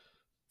 So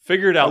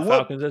figure it out,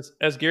 Falcons.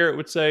 As Garrett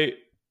would say,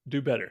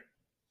 do better.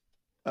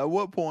 At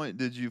what point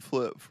did you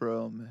flip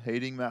from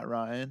hating Matt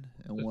Ryan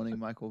and wanting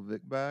Michael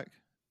Vick back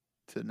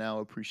to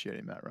now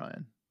appreciating Matt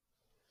Ryan?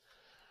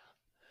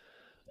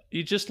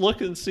 You just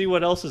look and see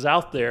what else is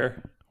out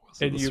there,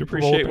 and you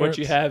appreciate what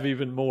you have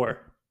even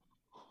more.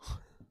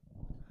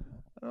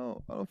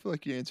 I don't feel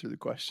like you answered the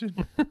question.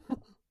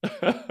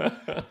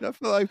 I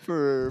feel like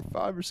for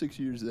 5 or 6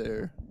 years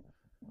there,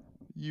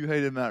 you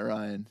hated Matt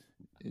Ryan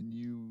and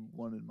you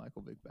wanted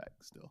Michael Vick back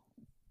still.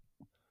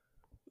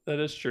 That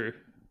is true.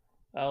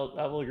 I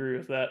will agree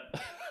with that.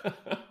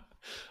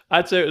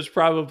 I'd say it was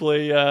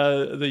probably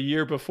the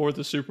year before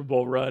the Super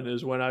Bowl run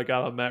is when I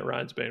got on Matt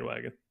Ryan's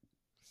bandwagon.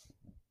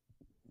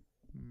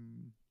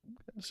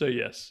 So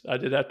yes, I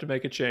did have to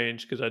make a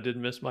change because I did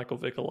miss Michael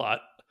Vick a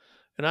lot.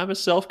 And I'm a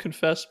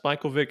self-confessed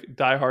Michael Vick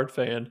diehard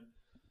fan.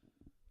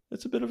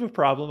 It's a bit of a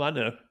problem, I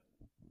know.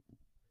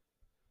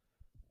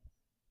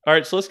 All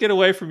right, so let's get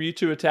away from you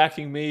two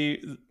attacking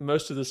me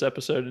most of this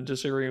episode and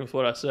disagreeing with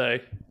what I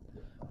say.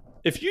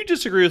 If you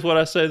disagree with what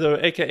I say, though,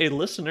 aka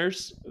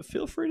listeners,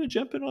 feel free to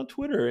jump in on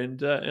Twitter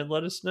and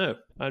let us know.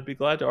 I'd be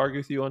glad to argue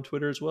with you on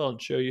Twitter as well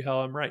and show you how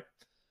I'm right.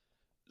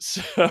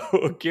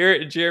 So,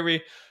 Garrett and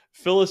Jeremy,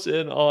 fill us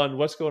in on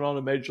what's going on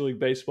in Major League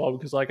Baseball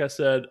because, like I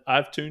said,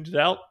 I've tuned it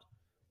out.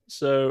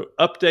 So,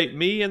 update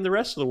me and the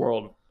rest of the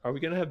world. Are we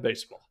going to have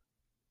baseball?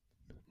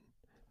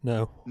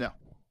 No.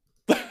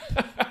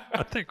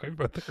 I think we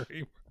both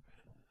agree.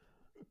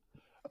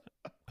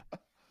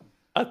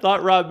 I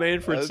thought Rob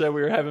Manfred said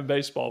we were having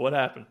baseball. What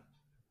happened?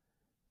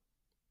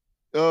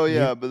 Oh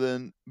yeah, but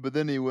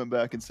then he went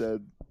back and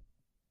said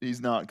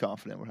he's not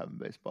confident we're having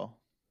baseball.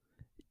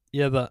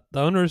 Yeah, the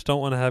owners don't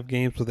want to have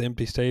games with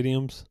empty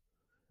stadiums,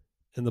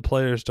 and the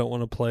players don't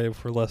want to play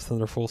for less than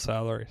their full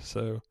salary.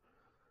 So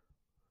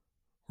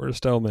we're a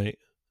stalemate,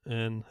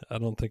 and I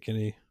don't think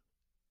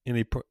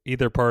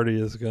either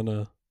party is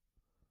gonna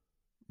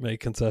make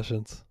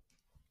concessions.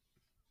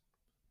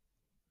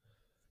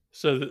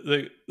 So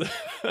the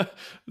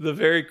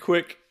very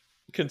quick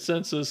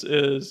consensus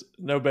is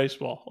no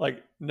baseball.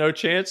 Like no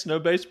chance, no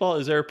baseball.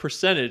 Is there a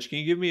percentage? Can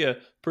you give me a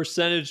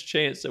percentage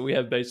chance that we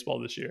have baseball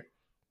this year?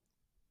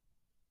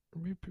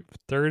 Maybe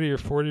 30 or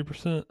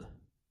 40%.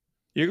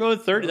 You're going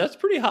 30. That's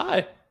pretty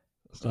high.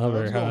 It's not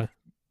very high.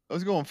 I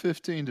was going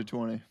 15 to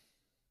 20.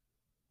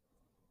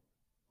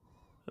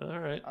 All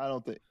right. I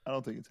don't think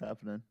it's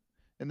happening.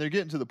 And they're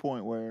getting to the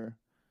point where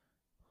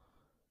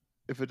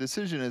if a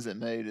decision isn't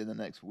made in the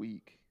next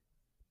week.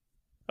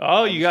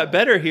 Oh, you got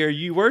better here.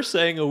 You were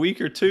saying a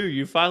week or two.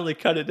 You finally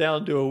cut it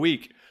down to a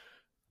week.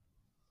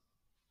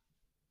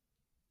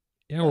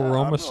 Yeah, we're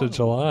almost to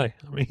July.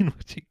 I mean,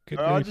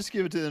 I'll just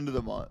give it to the end of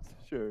the month.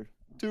 Sure.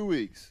 2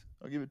 weeks.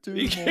 I'll give it 2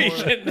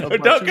 more. No,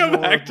 don't go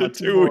back to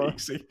 2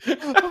 weeks.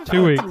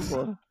 2 weeks.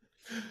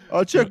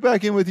 I'll check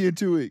back in with you in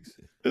 2 weeks.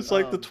 It's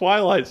like the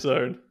Twilight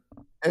Zone.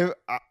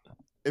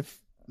 If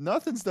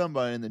nothing's done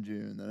by end of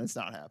June, then it's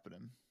not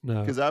happening.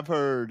 No. Because I've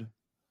heard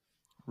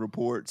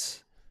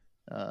reports,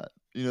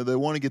 they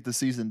want to get the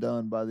season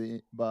done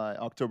by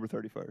October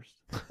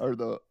 31st, or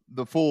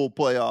the full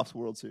playoffs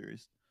World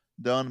Series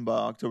done by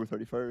October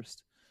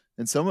 31st.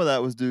 And some of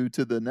that was due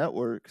to the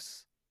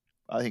networks,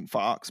 I think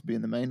Fox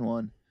being the main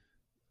one.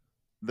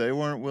 They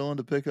weren't willing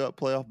to pick up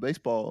playoff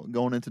baseball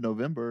going into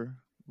November,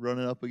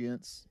 running up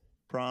against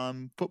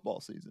prime football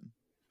season.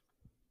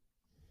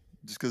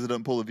 Just because it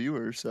doesn't pull the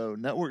viewers. So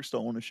networks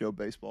don't want to show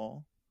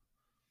baseball.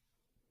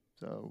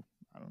 So,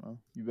 I don't know.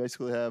 You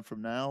basically have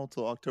from now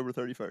till October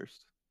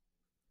 31st.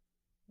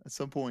 At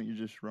some point, you're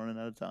just running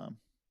out of time.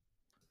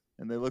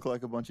 And they look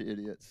like a bunch of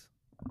idiots.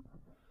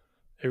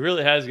 It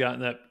really has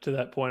gotten to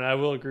that point. I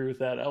will agree with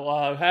that. While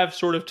I have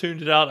sort of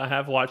tuned it out, I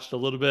have watched a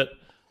little bit.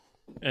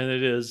 And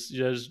that is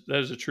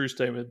a true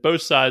statement.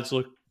 Both sides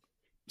look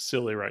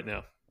silly right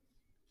now.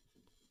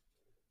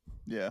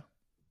 Yeah.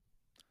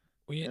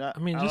 I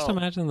mean, just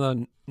imagine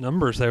the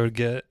numbers they would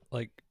get,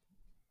 like,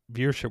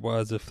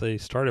 viewership-wise, if they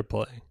started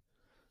playing.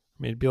 I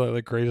mean, it'd be like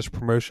the greatest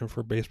promotion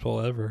for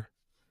baseball ever,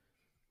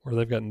 where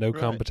they've got no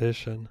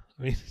competition.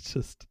 I mean, it's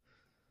just...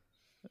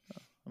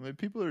 I mean,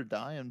 people are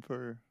dying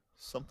for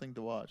something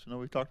to watch. I know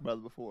we've talked about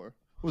it before.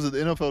 Was it the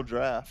NFL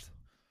draft?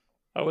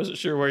 I wasn't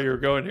sure where you were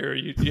going here.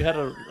 You had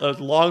a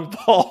long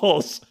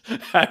pause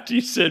after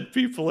you said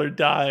people are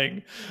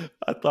dying.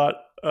 I thought,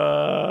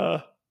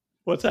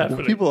 what's happening?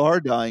 Well, people are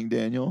dying,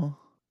 Daniel.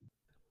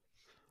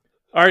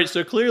 All right,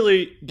 so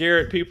clearly,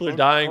 Garrett, people are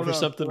dying for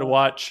something to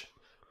watch.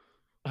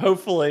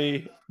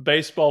 Hopefully,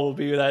 baseball will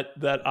be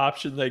that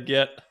option they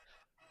get.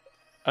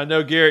 I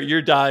know, Garrett,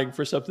 you're dying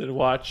for something to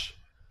watch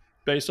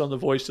based on the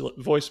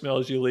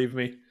voicemails you leave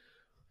me.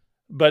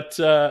 But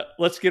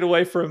let's get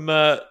away from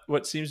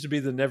what seems to be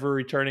the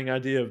never-returning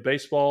idea of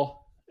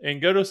baseball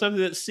and go to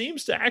something that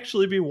seems to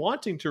actually be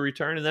wanting to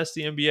return, and that's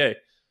the NBA.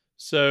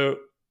 So,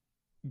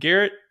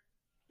 Garrett,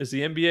 is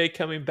the NBA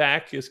coming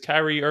back? Is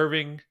Kyrie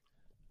Irving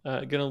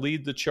going to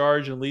lead the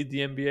charge and lead the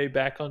NBA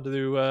back onto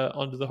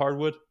the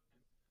hardwood?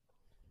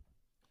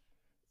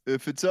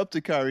 If it's up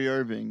to Kyrie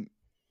Irving,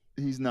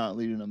 he's not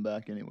leading them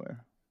back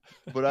anywhere.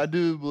 But I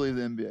do believe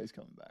the NBA is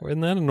coming back.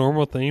 Isn't that a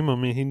normal theme? I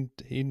mean,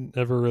 he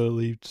never really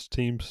leads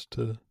teams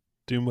to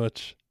do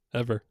much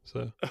ever,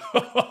 so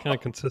kind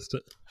of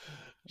consistent.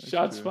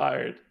 Shots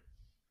fired.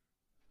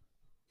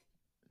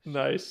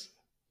 Nice.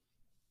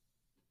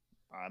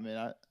 I mean,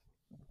 I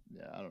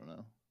don't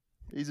know.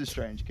 He's a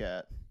strange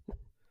cat.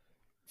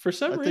 For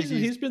some reason,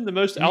 he's been the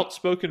most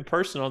outspoken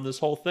person on this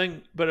whole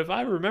thing. But if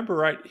I remember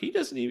right, he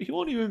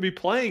won't even be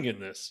playing in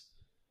this.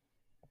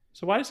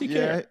 So why does he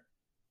care?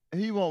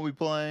 He won't be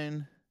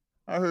playing.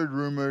 I heard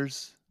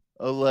rumors,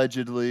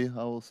 allegedly,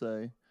 I will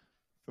say,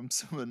 from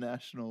some of the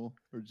national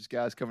or just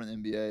guys covering the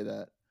NBA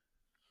that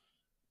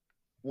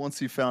once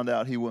he found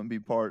out he wouldn't be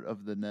part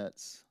of the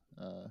Nets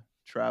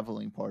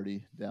traveling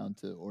party down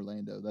to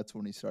Orlando, that's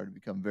when he started to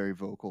become very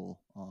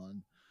vocal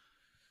on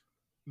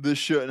this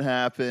shouldn't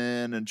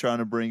happen and trying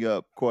to bring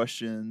up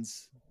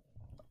questions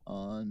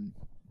on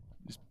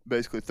just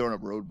basically throwing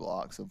up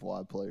roadblocks of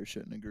why players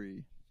shouldn't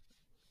agree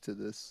to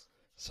this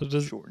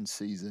shortened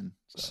season.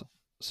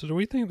 So do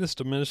we think this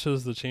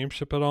diminishes the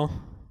championship at all?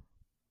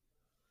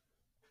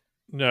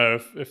 No,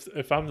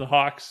 if I'm the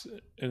Hawks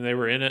and they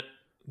were in it,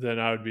 then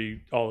I would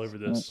be all over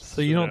this.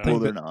 So you don't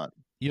think they're not?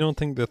 You don't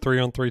think the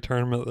 3-on-3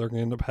 tournament they're going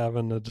to end up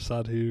having to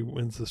decide who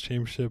wins this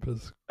championship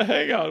is?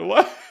 Hang on,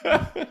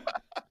 what?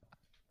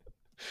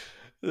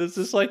 Is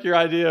this like your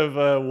idea of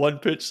a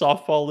one-pitch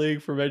softball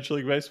league for Major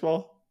League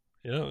Baseball?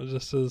 Yeah, it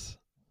just is.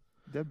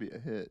 That'd be a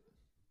hit.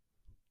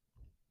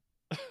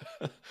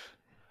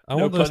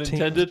 No pun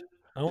intended.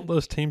 I want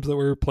those teams that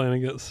we were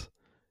playing against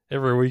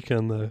every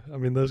weekend, though. I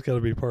mean, those got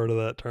to be part of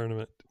that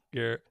tournament,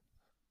 Garrett.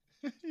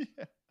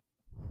 Yeah.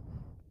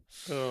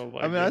 Oh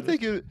my! I mean, I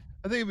think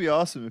it'd be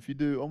awesome if you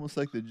do almost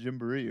like the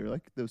Jamboree or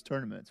like those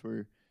tournaments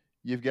where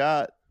you've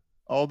got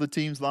all the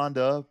teams lined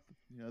up.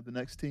 You know, the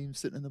next team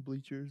sitting in the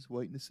bleachers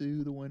waiting to see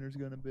who the winner's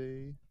going to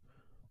be.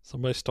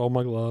 Somebody stole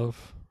my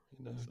glove.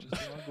 You know,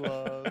 my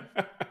glove.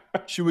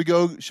 Should we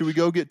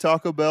go get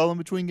Taco Bell in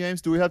between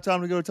games? Do we have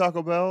time to go to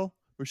Taco Bell,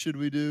 or should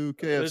we do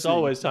KFC? There's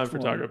always time for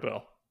Taco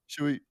Bell.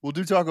 We'll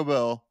do Taco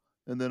Bell,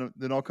 and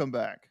then I'll come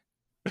back.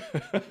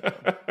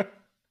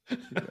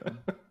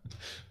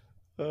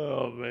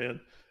 Oh man,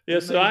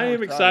 so I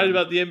am excited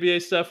about the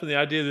NBA stuff and the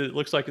idea that it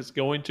looks like it's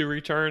going to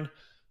return.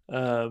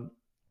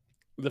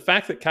 the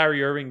fact that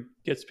Kyrie Irving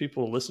gets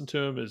people to listen to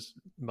him is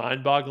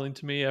mind-boggling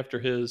to me after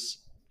his,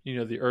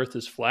 the earth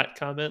is flat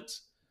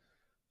comments.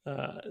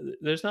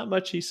 There's not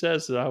much he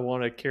says that I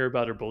want to care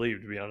about or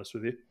believe, to be honest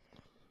with you.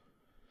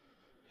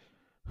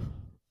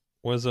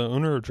 Was an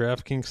owner of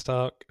DraftKings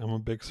stock. I'm a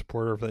big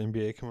supporter of the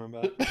NBA coming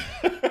back.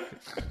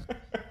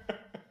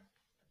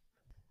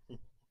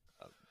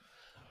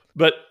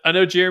 But I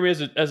know,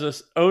 Jeremy, as a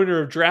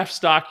owner of draft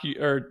stock,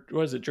 or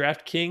was it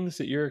DraftKings,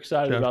 that you're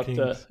excited about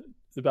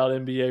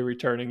NBA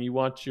returning. You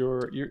want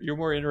you're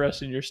more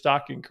interested in your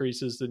stock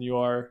increases than you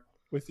are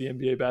with the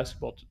NBA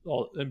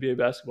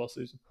basketball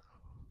season.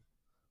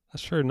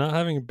 That's true. Not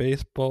having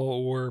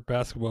baseball or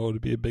basketball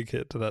would be a big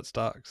hit to that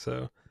stock.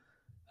 So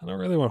I don't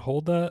really want to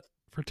hold that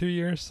for 2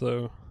 years.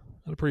 So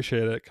I'd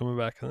appreciate it coming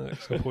back in the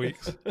next couple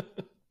weeks.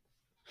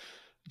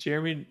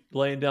 Jeremy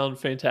laying down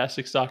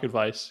fantastic stock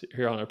advice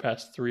here on our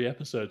past 3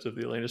 episodes of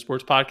the Atlanta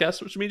Sports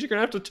Podcast, which means you're going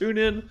to have to tune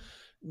in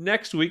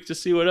next week to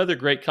see what other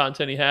great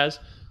content he has.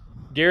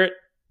 Garrett,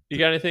 you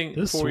got anything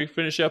before we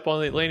finish up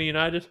on the Atlanta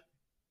United?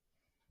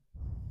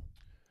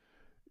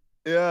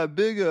 Yeah,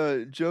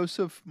 big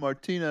Joseph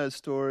Martinez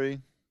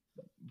story,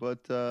 but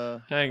I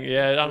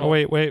don't know.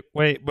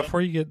 Wait!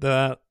 Before you get to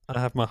that, I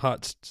have my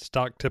hot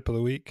stock tip of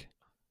the week.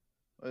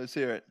 Let's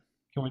hear it.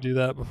 Can we do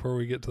that before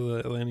we get to the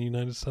Atlanta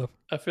United stuff?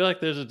 I feel like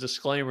there's a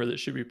disclaimer that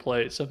should be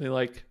played. Something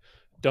like,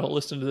 don't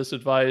listen to this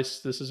advice.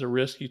 This is a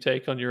risk you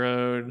take on your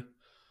own.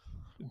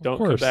 Don't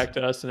come back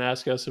to us and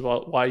ask us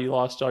about why you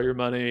lost all your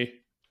money.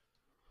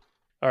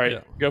 All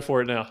right, Go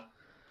for it now.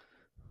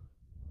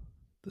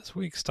 This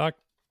week's stock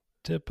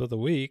tip of the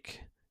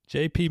week,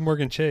 JP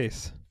Morgan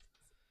Chase.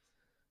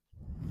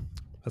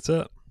 That's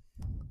it.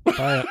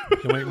 Buy it.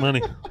 You'll make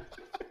money.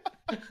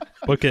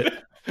 Book it.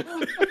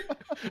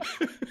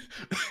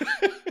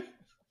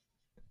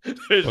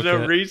 There's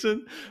no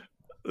reason.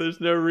 There's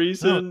no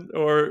reason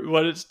or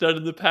what it's done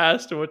in the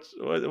past or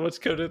what's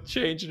going to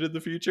change it in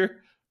the future.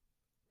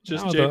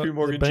 Just JP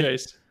Morgan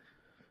Chase.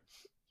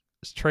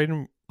 It's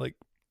trading like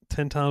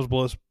 10 times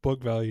below its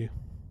book value.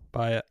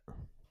 Buy it.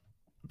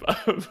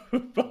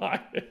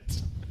 Buy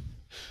it.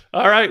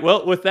 All right.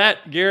 Well, with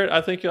that, Garrett,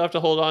 I think you'll have to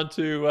hold on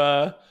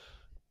to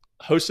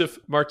Joseph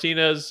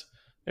Martinez,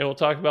 and we'll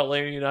talk about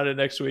Atlanta United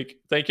next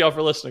week. Thank y'all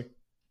for listening.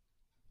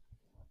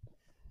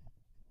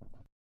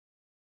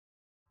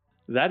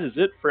 That is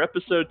it for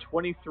episode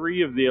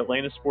 23 of the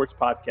Atlanta Sports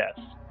Podcast.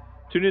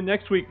 Tune in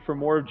next week for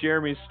more of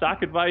Jeremy's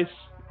stock advice,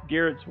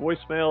 Garrett's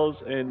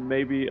voicemails, and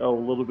maybe a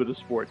little bit of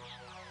sports.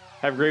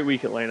 Have a great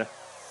week, Atlanta.